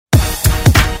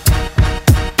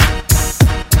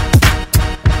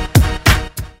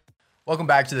Welcome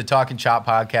back to the Talking Chop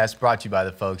podcast, brought to you by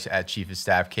the folks at Chief of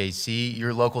Staff KC,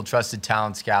 your local trusted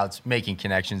talent scouts making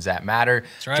connections that matter.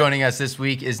 That's right. Joining us this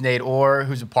week is Nate Orr,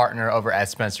 who's a partner over at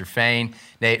Spencer Fane.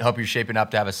 Nate, hope you're shaping up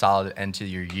to have a solid end to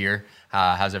your year.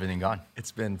 How's everything going?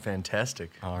 It's been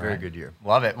fantastic. Very good year.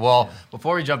 Love it. Well,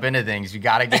 before we jump into things, you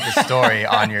got to get the story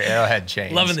on your Arrowhead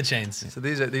chains. Loving the chains. So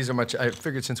these are much. I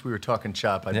figured since we were talking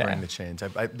chop, I'd bring the chains.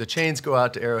 The chains go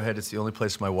out to Arrowhead. It's the only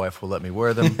place my wife will let me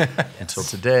wear them until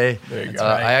today. There you go.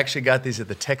 Right. I actually got these at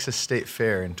the Texas State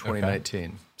Fair in 2019.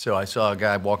 Okay. So I saw a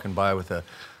guy walking by with a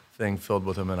thing filled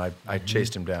with them, and I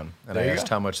chased him down. And I asked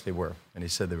how much they were, and he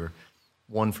said they were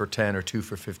 1 for 10 or 2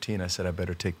 for 15. I said, I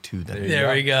better take 2 then.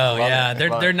 There we go. Yeah,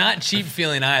 they're not cheap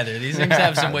feeling either. These things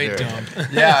have some weight to them.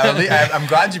 Yeah, I'm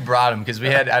glad you brought him because we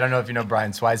had, I don't know if you know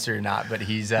Brian Schweitzer or not, but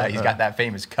he's got that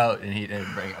famous coat and he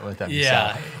didn't bring it with him.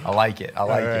 Yeah. So I like it.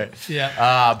 It.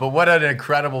 Yeah. But what an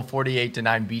incredible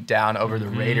 48-9 beatdown over the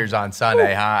Raiders on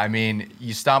Sunday, huh? I mean,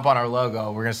 you stomp on our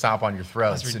logo, we're going to stomp on your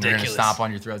throats. That's and we're going to ridiculous. stomp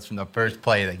on your throats from the first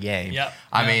play of the game. Yep.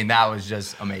 I mean, that was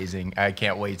just amazing. I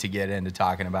can't wait to get into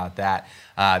talking about that.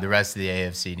 The rest of the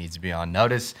AFC needs to be on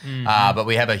notice. But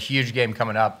we have a huge game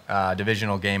coming up,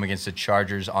 divisional game against the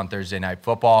Chargers on Thursday Night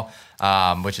Football,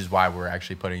 which is why we're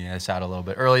actually putting this out a little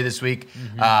bit early this week.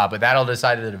 But that'll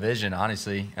decide the division,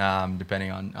 honestly,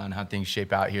 depending on how things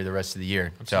shape out here the rest of the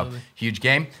year. Absolutely. So, huge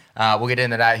game. We'll get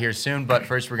into that here soon. But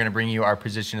first, we're going to bring you our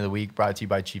position of the week, brought to you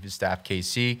by Chief of Staff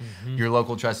KC, your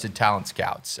local trusted talent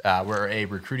scouts. We're a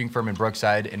recruiting firm in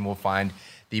Brookside, and we'll find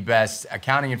the best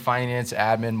accounting and finance,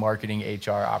 admin, marketing,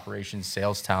 HR, operations,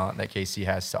 sales talent that KC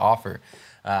has to offer.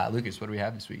 Lucas, what do we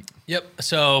have this week? Yep.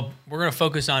 So we're going to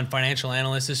focus on financial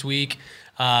analysts this week.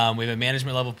 We have a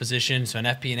management level position, so an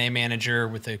FP&A manager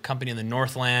with a company in the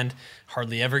Northland.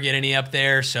 Hardly ever get any up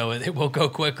there, so it will go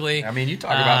quickly. I mean, you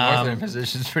talk about Northland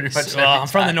positions pretty much. Well, I'm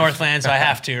from the Northland, so I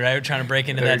have to, right? We're trying to break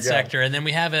into There that you go. sector. And then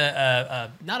we have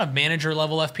a not a manager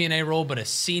level FP&A role, but a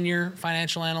senior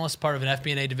financial analyst, part of an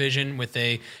FP&A division with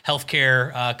a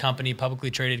healthcare company, publicly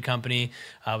traded company.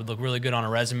 Would look really good on a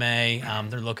resume.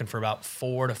 They're looking for about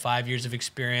 4 to 5 years of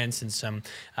experience and some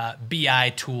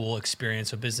BI tool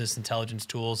experience, so business intelligence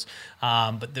tools.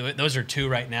 But those are 2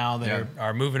 right now that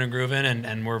are moving and grooving,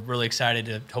 and we're really excited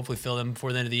to hopefully fill them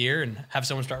before the end of the year and have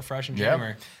someone start fresh in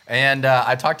January. And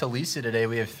I talked to Lisa today.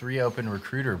 We have 3 open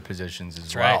recruiter positions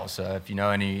as well. right. So if you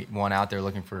know anyone out there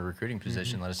looking for a recruiting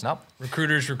position, let us know.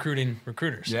 Recruiters recruiting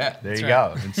recruiters. Yeah, there That's you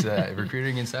right. go. It's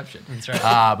recruiting inception. That's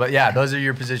right. But yeah, those are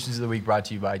your positions of the week, brought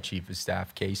to you by Chief of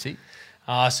Staff KC.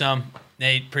 Awesome.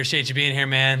 Nate, appreciate you being here,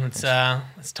 man.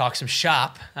 Let's talk some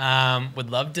shop.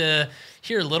 Would love to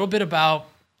hear a little bit about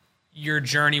your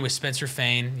journey with Spencer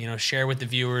Fane. Share with the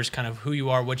viewers kind of who you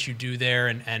are, what you do there,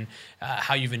 and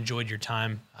how you've enjoyed your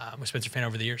time with Spencer Fane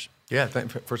over the years. Yeah.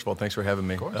 First of all, thanks for having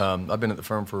me. I've been at the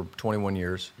firm for 21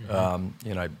 years.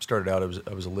 I started out,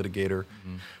 I was a litigator.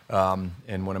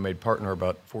 And when I made partner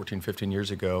about 14, 15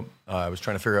 years ago, I was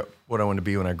trying to figure out what I wanted to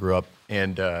be when I grew up,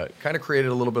 and kind of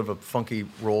created a little bit of a funky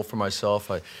role for myself.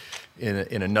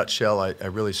 In a nutshell, I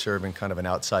really serve in kind of an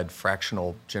outside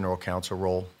fractional general counsel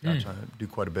role. I do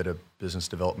quite a bit of business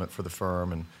development for the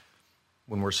firm, and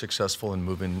when we're successful in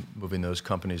moving those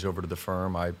companies over to the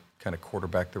firm, I kind of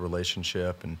quarterback the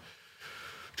relationship and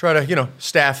try to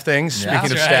staff things. Yeah. Speaking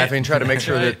of That's right. staffing, try to make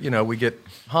sure Right. that we get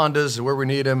Hondas where we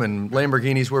need them and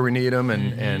Lamborghinis where we need them,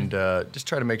 and just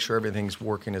try to make sure everything's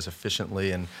working as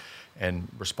efficiently and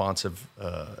responsive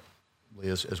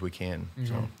as we can.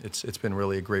 So it's been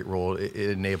really a great role. It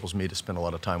enables me to spend a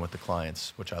lot of time with the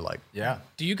clients, which I like. Yeah.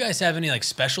 Do you guys have any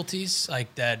specialties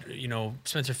like that,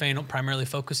 Spencer Fane primarily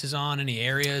focuses on, any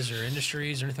areas or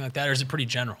industries or anything like that, or is it pretty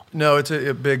general? No, it's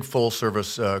a big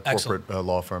full-service corporate Excellent.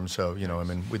 law firm. So,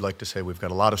 we'd like to say we've got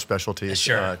a lot of specialties.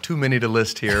 Sure. Too many to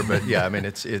list here, but yeah,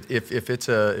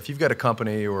 if you've got a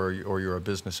company or you're a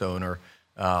business owner,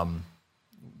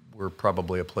 we're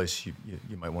probably a place you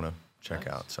might want to check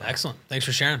out. So. Excellent. Thanks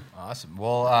for sharing. Awesome.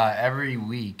 Well, every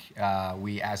week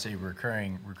we ask a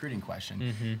recurring recruiting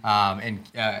question. And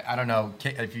I don't know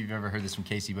if you've ever heard this from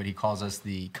Casey, but he calls us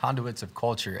the conduits of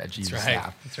culture at Chief of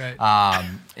Staff. That's right.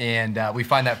 And we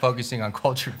find that focusing on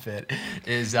culture fit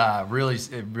is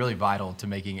really vital to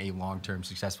making a long-term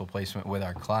successful placement with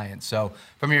our clients. So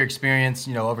from your experience,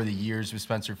 over the years with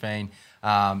Spencer Fane,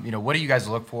 what do you guys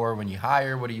look for when you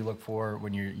hire? What do you look for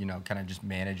when you're, kind of just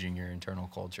managing your internal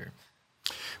culture?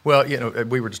 Well,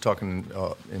 we were just talking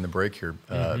in the break here.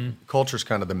 Culture is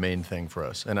kind of the main thing for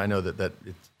us, and I know that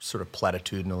it's sort of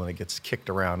platitudinal and it gets kicked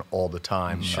around all the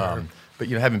time. Sure. But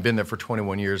having been there for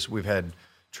 21 years, we've had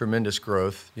tremendous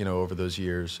growth. Over those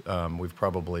years, we've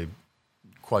probably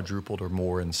quadrupled or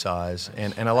more in size,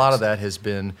 and a lot of that has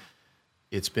been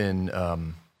it's been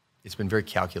very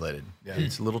calculated. Yeah.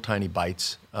 It's little tiny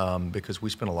bites because we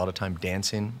spend a lot of time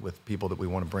dancing with people that we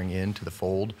want to bring into the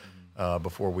fold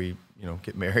before we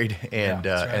get married, and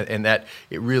that's right. and that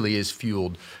it really is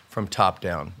fueled from top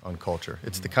down on culture.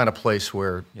 It's the kind of place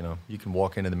where you can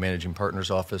walk into the managing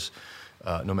partner's office,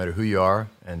 no matter who you are,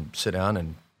 and sit down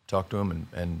and talk to them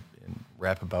and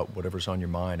rap about whatever's on your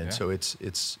mind. And so it's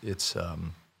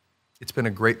been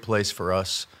a great place for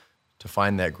us to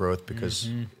find that growth because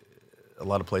a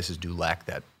lot of places do lack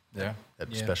that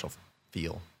special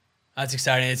feel. That's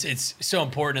exciting. It's so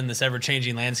important in this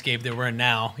ever-changing landscape that we're in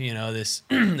now. This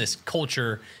this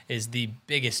culture is the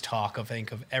biggest talk, I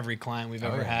think, of every client we've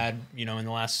ever had, in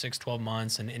the last 6, 12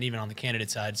 months and even on the candidate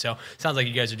side. So it sounds like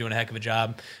you guys are doing a heck of a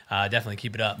job. Definitely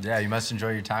keep it up. Yeah, you must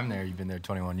enjoy your time there. You've been there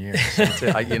 21 years.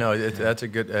 That's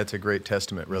a great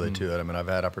testament really to it. I mean, I've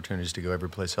had opportunities to go every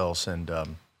place else, and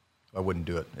I wouldn't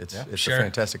do it. It's a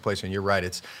fantastic place, and you're right.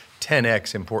 It's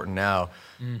 10x important now,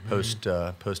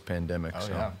 post pandemic.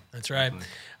 Yeah. That's right.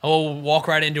 We'll walk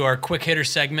right into our quick hitter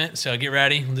segment. So get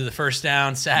ready. We'll do the first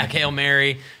down, sack, Hail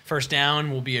Mary. First down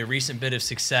will be a recent bit of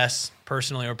success,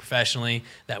 personally or professionally,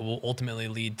 that will ultimately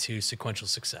lead to sequential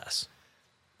success.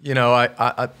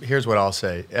 I here's what I'll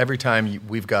say. Every time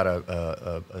we've got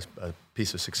a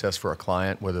piece of success for a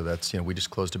client, whether that's we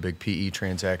just closed a big PE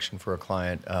transaction for a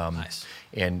client, Nice.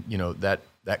 and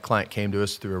that client came to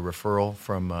us through a referral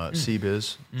from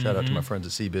CBiz. Shout out to my friends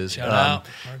at CBiz. Shout out.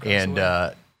 And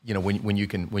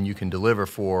when you can deliver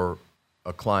for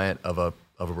a client of a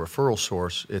referral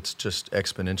source, it's just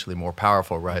exponentially more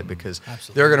powerful, right? Because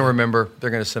they're going to remember, they're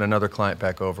going to send another client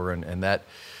back over, and that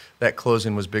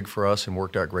closing was big for us and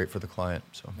worked out great for the client.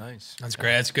 So Nice. That's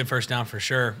great. That's a good first down for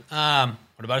sure.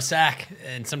 What about a sack?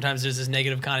 And sometimes there's this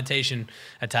negative connotation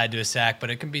tied to a sack,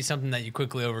 but it can be something that you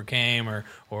quickly overcame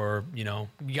or you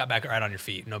got back right on your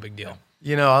feet. No big deal.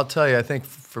 I'll tell you, I think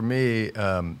for me,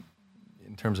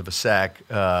 in terms of a sack,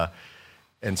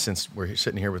 and since we're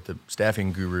sitting here with the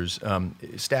staffing gurus,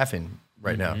 staffing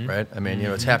right now, right? I mean,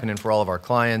 it's happening for all of our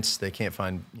clients. They can't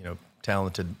find,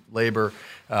 talented labor.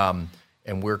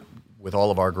 And we're, with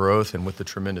all of our growth and with the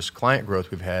tremendous client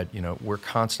growth we've had, we're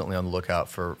constantly on the lookout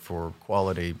for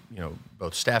quality,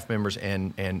 both staff members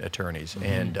and attorneys.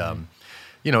 And,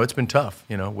 it's been tough,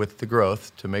 with the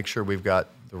growth to make sure we've got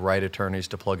the right attorneys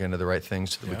to plug into the right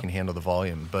things so that we can handle the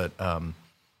volume. But,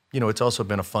 it's also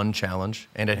been a fun challenge,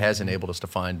 and it has enabled us to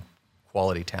find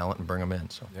quality talent and bring them in.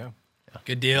 So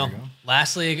Good deal.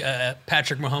 Lastly,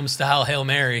 Patrick Mahomes style Hail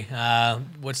Mary.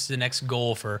 What's the next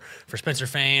goal for Spencer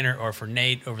Fane or for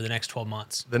Nate over the next 12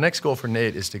 months? The next goal for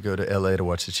Nate is to go to LA to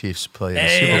watch the Chiefs play in the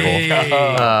Super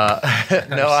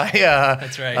Bowl.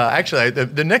 That's right. Actually,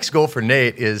 the next goal for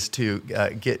Nate is to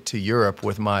get to Europe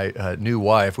with my new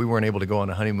wife. We weren't able to go on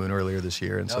a honeymoon earlier this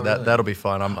year, and so that'll be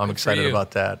fun. I'm excited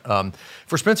about that.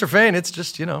 For Spencer Fane, it's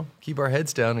just keep our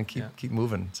heads down and keep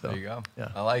moving. So there you go. Yeah.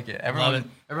 I like it.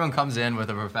 Everyone comes in with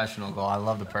a professional goal. I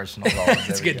love the personal goals.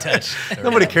 It's a good touch.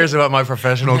 Nobody cares about my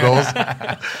professional goals.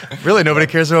 Really, nobody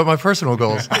cares about my personal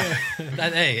goals.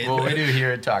 Well, we do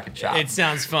here at Talk and Chop. It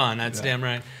sounds fun. That's damn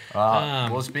right.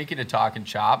 Well, speaking of Talk and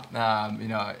Chop,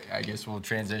 I guess we'll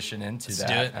transition into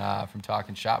that from Talk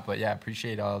and Shop. But yeah,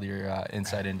 appreciate all your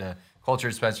insight into culture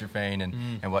at Spencer Fane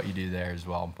and what you do there as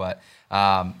well. But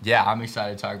I'm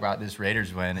excited to talk about this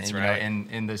Raiders win. That's and, right.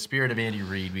 In the spirit of Andy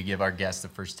Reid, we give our guests the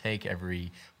first take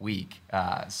every week.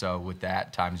 So with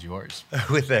that, time's yours.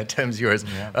 With that, time's yours.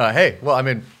 Yeah. Hey, well, I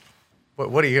mean,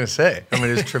 what are you going to say? I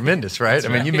mean, it's tremendous, right? I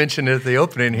mean, you mentioned it at the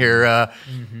opening here.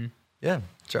 Yeah.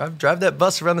 Drive that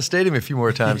bus around the stadium a few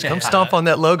more times. Come stomp on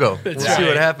that logo. We'll see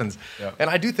what happens. Yep. And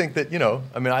I do think that,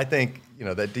 I think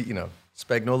that,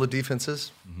 Spagnuolo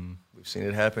defenses, we've seen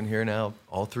it happen here now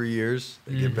all 3 years.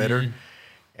 They get better.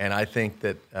 And I think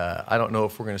that I don't know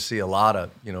if we're going to see a lot of,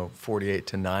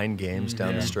 48-9 games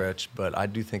down the stretch, but I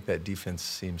do think that defense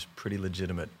seems pretty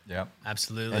legitimate. Yeah,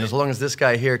 absolutely. And as long as this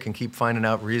guy here can keep finding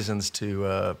out reasons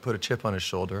to put a chip on his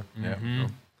shoulder.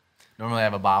 Normally I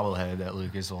have a bobblehead that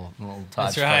Lucas will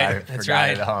touch. That's right. But I forgot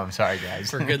it at home. Sorry,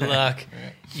 guys. For good luck.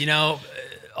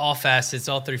 All facets,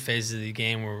 all three phases of the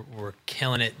game, we're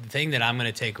killing it. The thing that I'm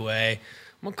going to take away,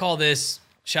 I'm going to call this,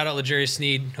 shout out L'Jarius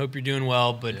Sneed. Hope you're doing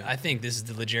well, but I think this is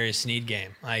the L'Jarius Sneed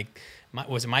game.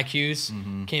 Was it Mike Hughes?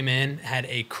 Came in, had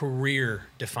a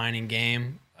career-defining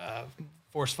game,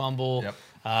 forced fumble.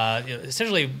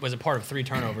 Essentially was a part of 3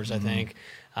 turnovers, I think.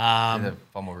 The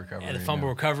fumble recovery. The fumble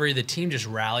recovery. The team just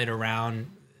rallied around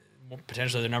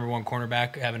potentially the number 1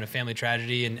 cornerback having a family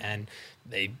tragedy, and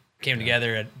they came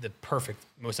together at the perfect,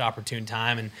 most opportune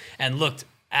time and looked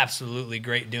absolutely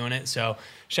great doing it. So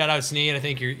shout out Snead. I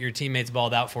think your teammates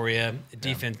balled out for you. The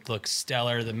defense looks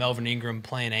stellar. The Melvin Ingram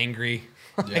playing angry.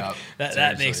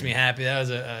 That makes me happy. That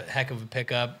was a heck of a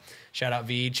pickup. Shout out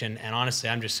Veach. And honestly,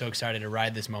 I'm just so excited to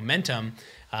ride this momentum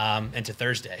into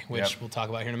Thursday, which we'll talk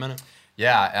about here in a minute.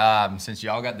 Yeah, since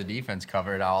y'all got the defense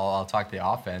covered, I'll talk the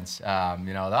offense.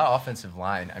 That offensive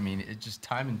line, I mean, it just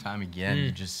time and time again,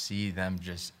 you just see them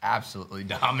just absolutely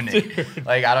dominate.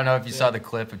 Like, I don't know if you saw the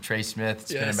clip of Trey Smith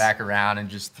spinning back around and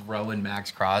just throwing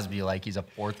Max Crosby like he's a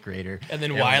fourth grader. And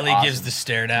then Wiley gives the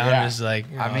stare down. Yeah. It's like,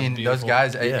 I mean, those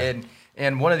guys,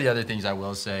 and one of the other things I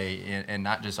will say, and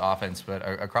not just offense, but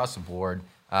across the board,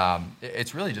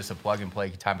 it's really just a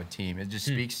plug-and-play type of team. It just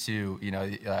speaks to,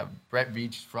 Brett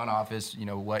Veach's front office,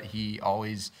 what he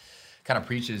always kind of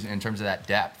preaches in terms of that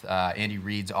depth. Andy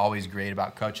Reid's always great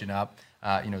about coaching up,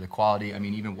 the quality. I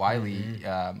mean, even Wiley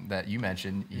that you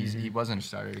mentioned, he wasn't a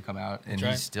starter to come out, and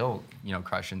he's still,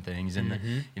 crushing things. And,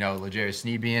 L'Jarius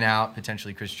Sneed being out,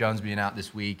 potentially Chris Jones being out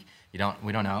this week. We don't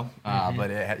know, but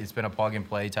it's been a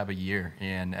plug-and-play type of year,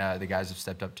 and the guys have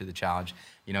stepped up to the challenge.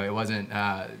 It wasn't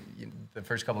the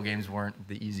first couple games weren't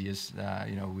the easiest.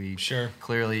 We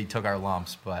clearly took our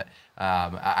lumps, but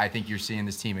I think you're seeing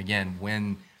this team again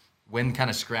when kind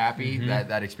of scrappy.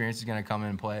 That experience is going to come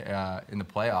in play in the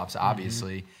playoffs,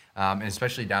 obviously, and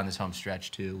especially down this home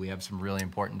stretch too. We have some really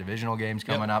important divisional games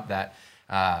coming up. That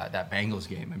Bengals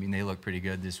game, I mean, they look pretty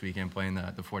good this weekend playing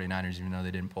the 49ers, even though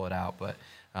they didn't pull it out. But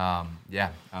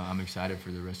I'm excited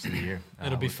for the rest of the year.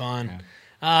 It'll be fun.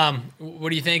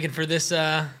 What are you thinking for this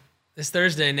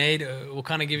Thursday, Nate? We'll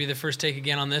kind of give you the first take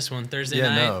again on this one Thursday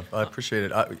night. Yeah, no, I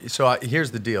appreciate it.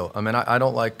 Here's the deal. I mean, I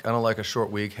don't like a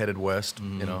short week headed west.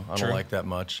 I don't like that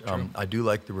much. I do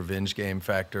like the revenge game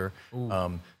factor.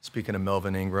 Speaking of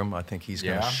Melvin Ingram, I think he's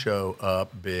going to show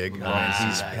up big.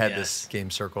 He's had this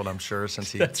game circled, I'm sure,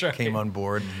 since he came on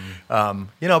board.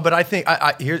 But I think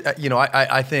I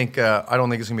don't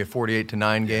think it's going to be a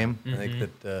 48-9 game. I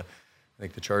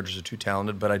think the Chargers are too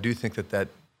talented, but I do think that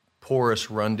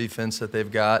porous run defense that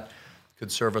they've got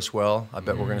could serve us well. I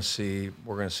bet we're going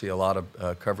to see a lot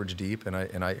of coverage deep, and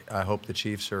I hope the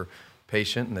Chiefs are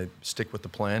patient and they stick with the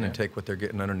plan and take what they're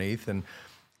getting underneath. And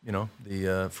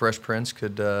the Fresh Prince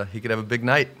could have a big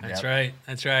night. That's right.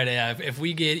 Yeah, if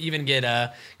we get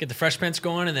the Fresh Prince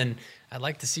going, and then I'd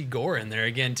like to see Gore in there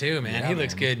again too, man. He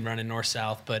looks good running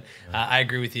north-south. But I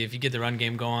agree with you. If you get the run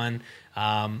game going,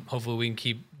 hopefully we can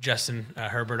keep Justin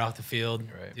Herbert off the field.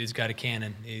 Right. Dude's got a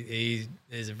cannon. He's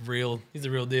the real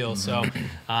deal. So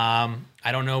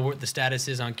I don't know what the status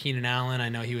is on Keenan Allen. I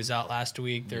know he was out last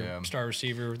week. Their star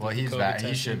receiver. Well, he's back.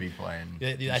 He should be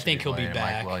playing. I think he'll be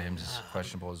back. Mike Williams is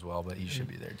questionable as well, but he should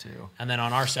be there too. And then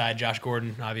on our side, Josh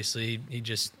Gordon, obviously, he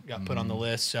just got put on the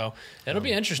list. So it'll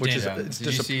be interesting. Which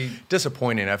is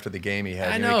disappointing after the game he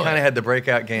had. I know. He kind of had the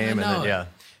breakout game, and then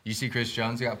You see Chris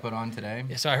Jones got put on today?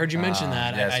 Yeah, so I heard you mention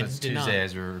that. Yeah, so it's Tuesday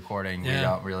as we're recording. Yeah. We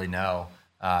don't really know.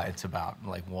 It's about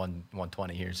like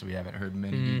 1:20 here, so we haven't heard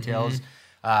many details.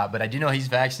 But I do know he's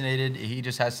vaccinated. He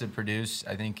just has to produce,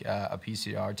 I think, a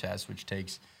PCR test, which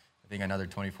takes, I think, another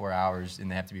 24 hours,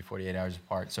 and they have to be 48 hours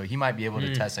apart. So he might be able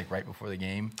to test like right before the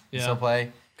game and still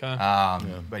play.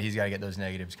 Okay. But he's got to get those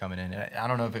negatives coming in. I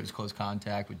don't know if it was close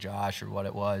contact with Josh or what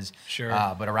it was. Sure.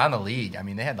 But around the league, I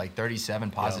mean, they had like 37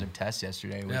 positive tests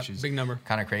yesterday, which is big number.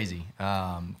 Kind of crazy.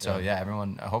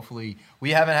 Everyone, hopefully,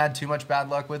 we haven't had too much bad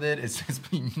luck with it. It's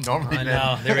normally been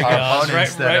there we go. Our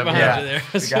opponents right behind you there.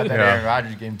 We got that Aaron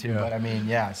Rodgers game too. But I mean,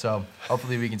 so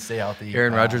hopefully we can stay healthy.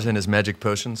 Aaron Rodgers and his magic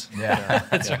potions. Yeah,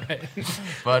 that's right.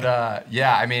 But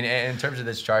I mean, in terms of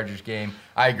this Chargers game,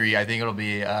 I agree. I think it'll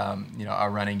be a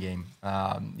running game.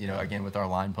 Again, with our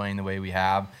line playing the way we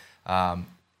have. I'm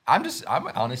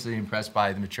honestly impressed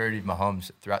by the maturity of Mahomes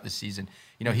throughout the season.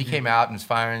 He came out and was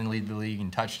firing, lead the league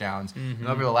in touchdowns. And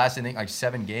over the last, I think, like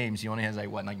 7 games, he only has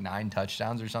 9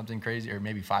 touchdowns or something crazy, or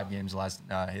maybe 5 games last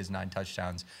his 9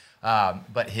 touchdowns.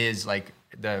 But his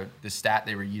the stat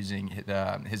they were using,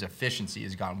 his efficiency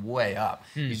has gone way up.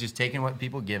 He's just taking what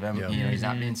people give him. He's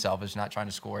not being selfish, not trying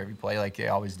to score every play like they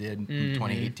always did in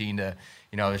 2018 to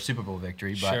their Super Bowl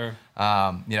victory. But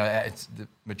it's the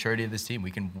maturity of this team. We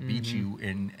can beat you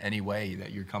in any way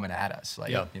that you're coming at us.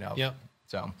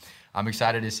 So I'm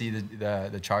excited to see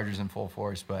the Chargers in full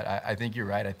force. But I think you're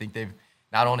right. I think they've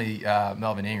not only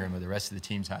Melvin Ingram, but the rest of the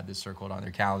teams had this circled on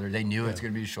their calendar. They knew it's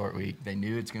going to be a short week. They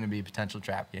knew it's going to be a potential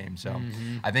trap game. So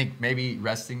I think maybe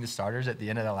resting the starters at the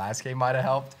end of the last game might have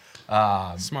helped.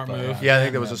 Smart move. I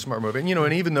think that was a smart move. And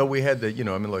and even though we had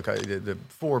the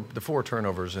four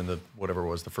turnovers in the whatever it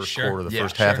was the first quarter, the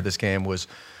first half of this game was,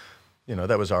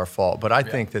 that was our fault. But I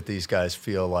think that these guys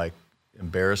feel like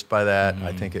embarrassed by that.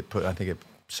 I think it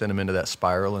send them into that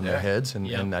spiral in their heads, and,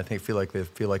 Yep. and I think feel like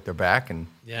they're back, and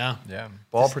Yeah.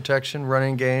 ball protection,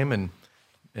 running game, and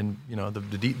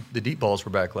the deep balls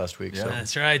were back last week. So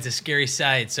That's right. It's a scary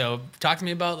sight. So talk to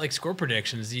me about like score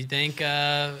predictions. Do you think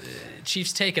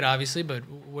Chiefs take it, obviously, but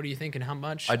what are you thinking? How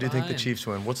much? I do think the by? Chiefs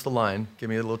win. What's the line? Give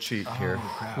me a little cheat here.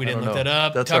 We didn't I don't look know. that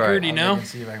up. That's Tucker, all right. do you know? Let's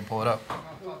see if I can pull it up.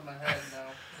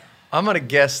 I'm going to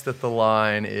guess that the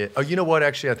line is, oh, you know what?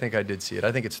 Actually, I think I did see it.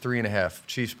 I think it's 3.5.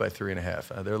 Chiefs by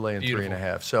 3.5. They're laying Beautiful.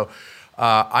 3.5. So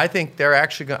I think they're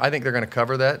actually I think they're going to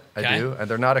cover that. I Okay. do. And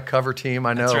they're not a cover team,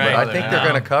 I know, That's right. but I think they're No.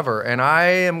 going to cover. And I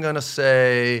am going to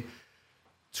say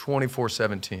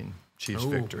 24-17 Chiefs Ooh,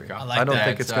 victory. I like don't that.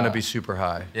 think it's going to be super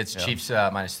high. It's Yeah. Chiefs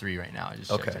 -3 right now. I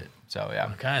just checked Okay. it. So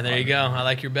yeah. Okay, there you go. I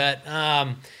like your bet.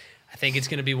 I think it's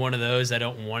going to be one of those. I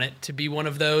don't want it to be one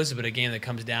of those, but a game that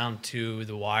comes down to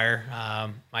the wire.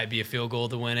 Might be a field goal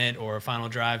to win it or a final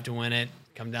drive to win it.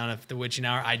 Come down to the witching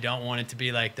hour. I don't want it to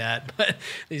be like that, but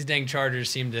these dang Chargers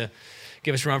seem to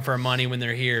give us a run for our money when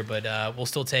they're here, but we'll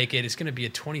still take it. It's going to be a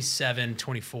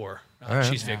 27-24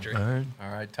 Chiefs victory. All right. All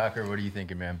right, Tucker, what are you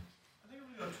thinking, man? I think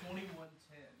we'll go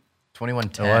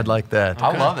 21-10. 21-10. Oh, I'd like that.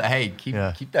 I love that. Hey, keep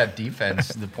Yeah. that defense.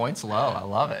 The points low. I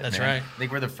love it. That's man. right. I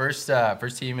think we're the first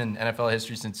team in NFL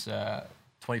history since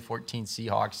 2014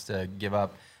 Seahawks to give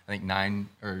up, I think, 9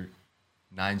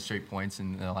 straight points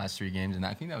in the last 3 games, and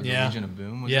I think that was Yeah. the Legion of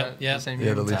Boom. Was Yep, that yep. the same Yeah,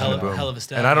 year? the It's Legion hell of of a- Boom. hell of a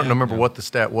stat, And I don't yeah. remember what the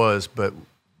stat was, but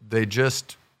they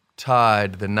just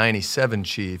tied the 97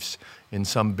 Chiefs in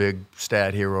some big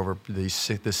stat here over this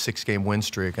 6-game win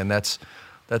streak, and that's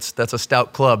a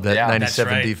stout club, that Yeah, that's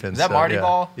 97 right. defense. Is that So, Marty yeah.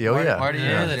 Ball? Yeah, oh, yeah. Marty,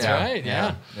 Yeah, that's right,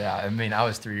 yeah. Yeah, I mean, I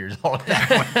was 3 years old at that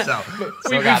point, so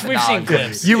We've got the seen knowledge.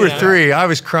 clips. You were Yeah. 3. I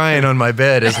was crying on my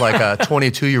bed as like a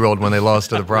 22-year-old when they lost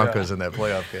to the Broncos in that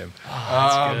playoff game.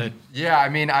 That's good. Yeah, I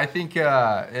mean, I think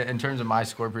in terms of my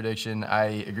score prediction, I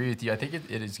agree with you. I think it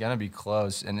is going to be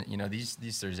close, and these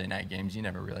Thursday night games, you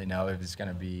never really know if it's going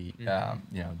to be,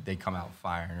 they come out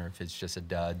firing or if it's just a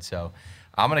dud. So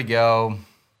I'm going to go,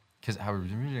 because I was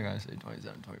originally going to say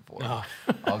 27-24. Oh.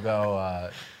 I'll go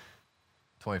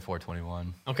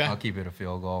 24-21. Okay. I'll keep it a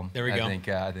field goal. There we go. I think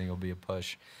it'll be a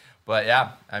push. But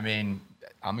yeah, I mean,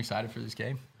 I'm excited for this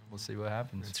game. We'll see what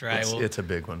happens. That's right. Well, It's a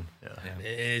big one. Yeah.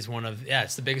 it is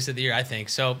it's the biggest of the year, I think.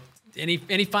 So any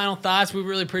final thoughts? We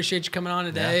really appreciate you coming on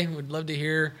today. We'd love to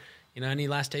hear, any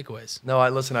last takeaways. No,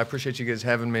 listen, I appreciate you guys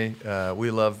having me. We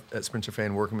love at Spencer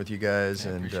Fan working with you guys,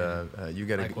 and you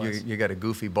got a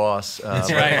goofy boss,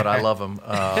 That's right. but I love him,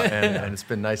 and it's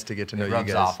been nice to get to know It you rubs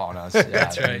guys. off on us. Yeah,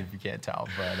 That's I mean, right. if you can't tell.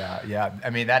 But yeah, I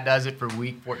mean, that does it for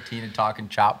week 14 of Talking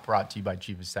Chop, brought to you by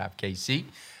Chief of Staff KC.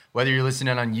 Whether you're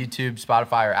listening on YouTube,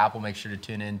 Spotify, or Apple, make sure to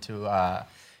tune in to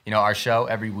our show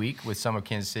every week with some of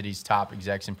Kansas City's top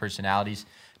execs and personalities.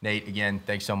 Nate, again,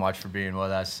 thanks so much for being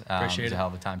with us. Appreciate it was it. a hell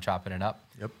of a time chopping it up.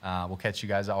 Yep. We'll catch you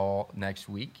guys all next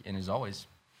week. And as always,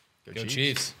 Go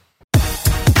Chiefs.